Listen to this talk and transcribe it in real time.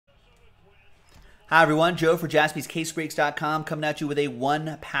Hi everyone, Joe for JaspysCaseBreaks.com coming at you with a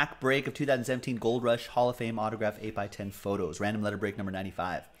one-pack break of 2017 Gold Rush Hall of Fame autograph 8x10 photos. Random letter break number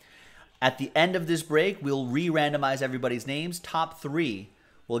 95. At the end of this break, we'll re-randomize everybody's names. Top three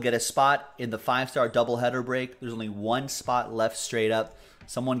will get a spot in the 5-star doubleheader break. There's only one spot left straight up.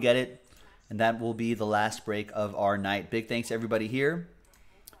 Someone get it, and that will be the last break of our night. Big thanks to everybody here.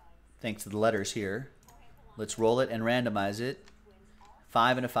 Thanks to the letters here. Let's roll it and randomize it.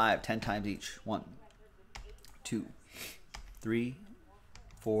 5 and a 5, 10 times each. 1, 2, 3,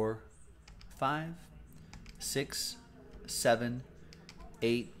 4, 5, 6, 7,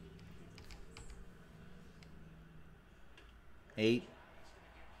 8, 8.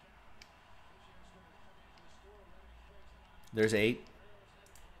 There's 8,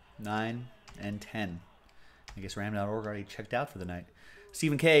 9, and 10. I guess Random.org already checked out for the night.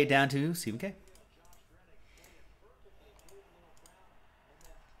 Stephen K. down to Stephen K.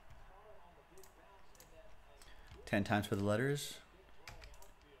 Ten times for the letters.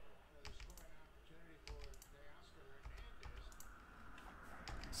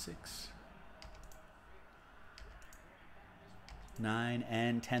 6, 9,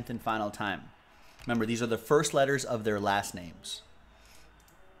 and 10th and final time. Remember, these are the first letters of their last names.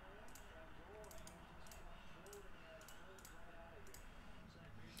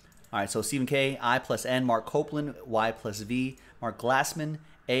 All right, so Stephen K, I plus N, Mark Copeland, Y plus V, Mark Glassman,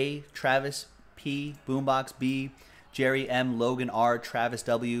 A, Travis, P, Boombox, B, Jerry M, Logan R, Travis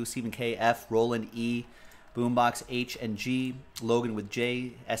W, Stephen K, F, Roland E, Boombox H and G, Logan with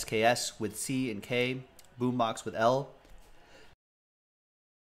J, SKS with C and K, Boombox with L.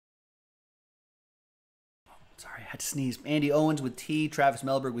 Sorry, I had to sneeze. Andy Owens with T, Travis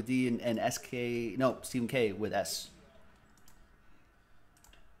Melberg with D, and Stephen K with S.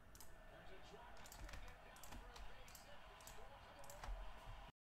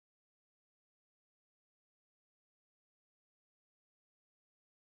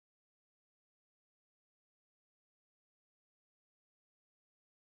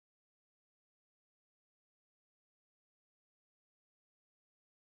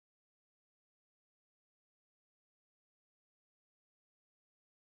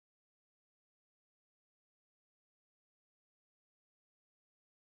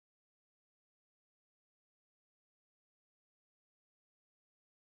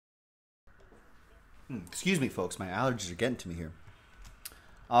 Excuse me, folks. My allergies are getting to me here.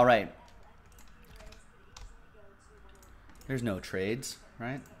 All right. There's no trades,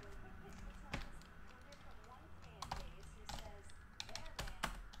 right?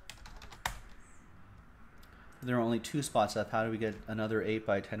 There are only 2 spots left. How do we get another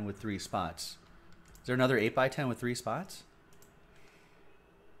 8x10 with 3 spots? Is there another 8x10 with 3 spots?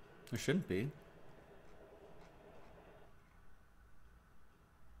 There shouldn't be.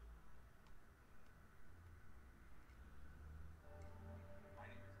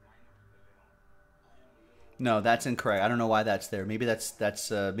 No, that's incorrect. I don't know why that's there. Maybe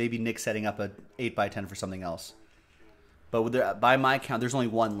maybe Nick setting up a 8x10 for something else. But by my count, there's only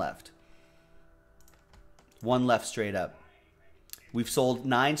 1 left. 1 left straight up. We've sold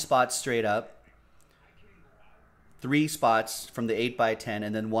 9 spots straight up, 3 spots from the 8x10,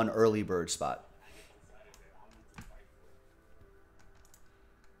 and then 1 early bird spot.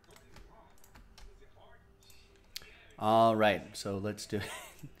 All right, so let's do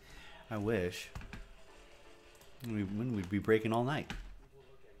it. I wish. When we'd be breaking all night.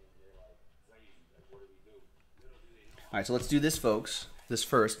 All right, so let's do this, folks. This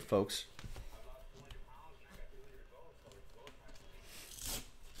first, folks.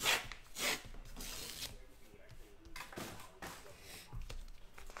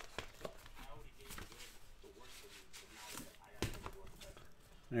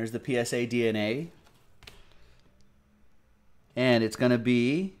 There's the PSA DNA. And it's going to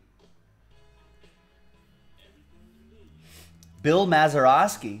be Bill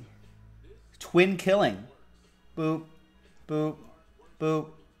Mazeroski, twin killing. Boop, boop, boop.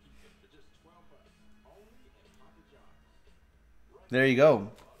 There you go.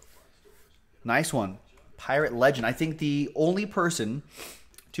 Nice one. Pirate legend. I think the only person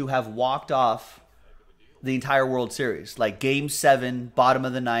to have walked off the entire World Series. Like Game 7, bottom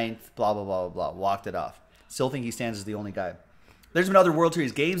of the 9th, blah, blah, blah, blah, blah. Walked it off. Still think he stands as the only guy. There's been other World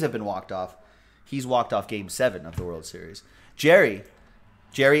Series games have been walked off. He's walked off Game 7 of the World Series. Jerry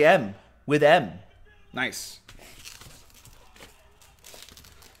M with M. Nice.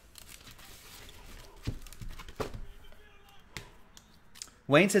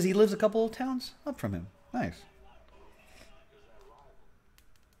 Wayne says he lives a couple of towns up from him. Nice.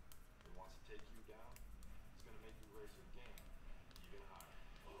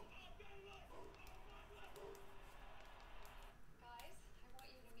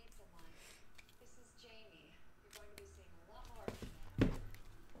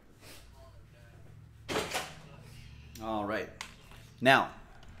 Now,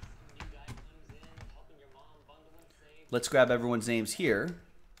 let's grab everyone's names here.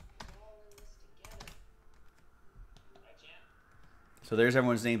 So there's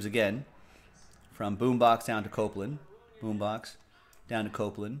everyone's names again. From Boombox down to Copeland. Boombox down to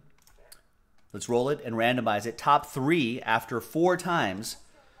Copeland. Let's roll it and randomize it. Top 3 after 4 times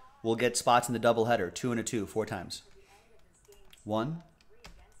will get spots in the doubleheader. 2 and a 2, 4 times. 1,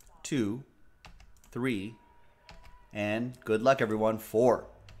 2, 3, and good luck, everyone. 4.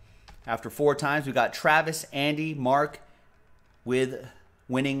 After 4 times, we got Travis, Andy, Mark with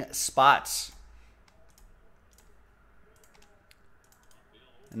winning spots.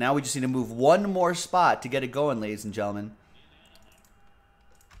 And now we just need to move 1 more spot to get it going, ladies and gentlemen.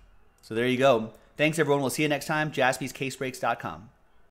 So there you go. Thanks, everyone. We'll see you next time. JaspysCaseBreaks.com.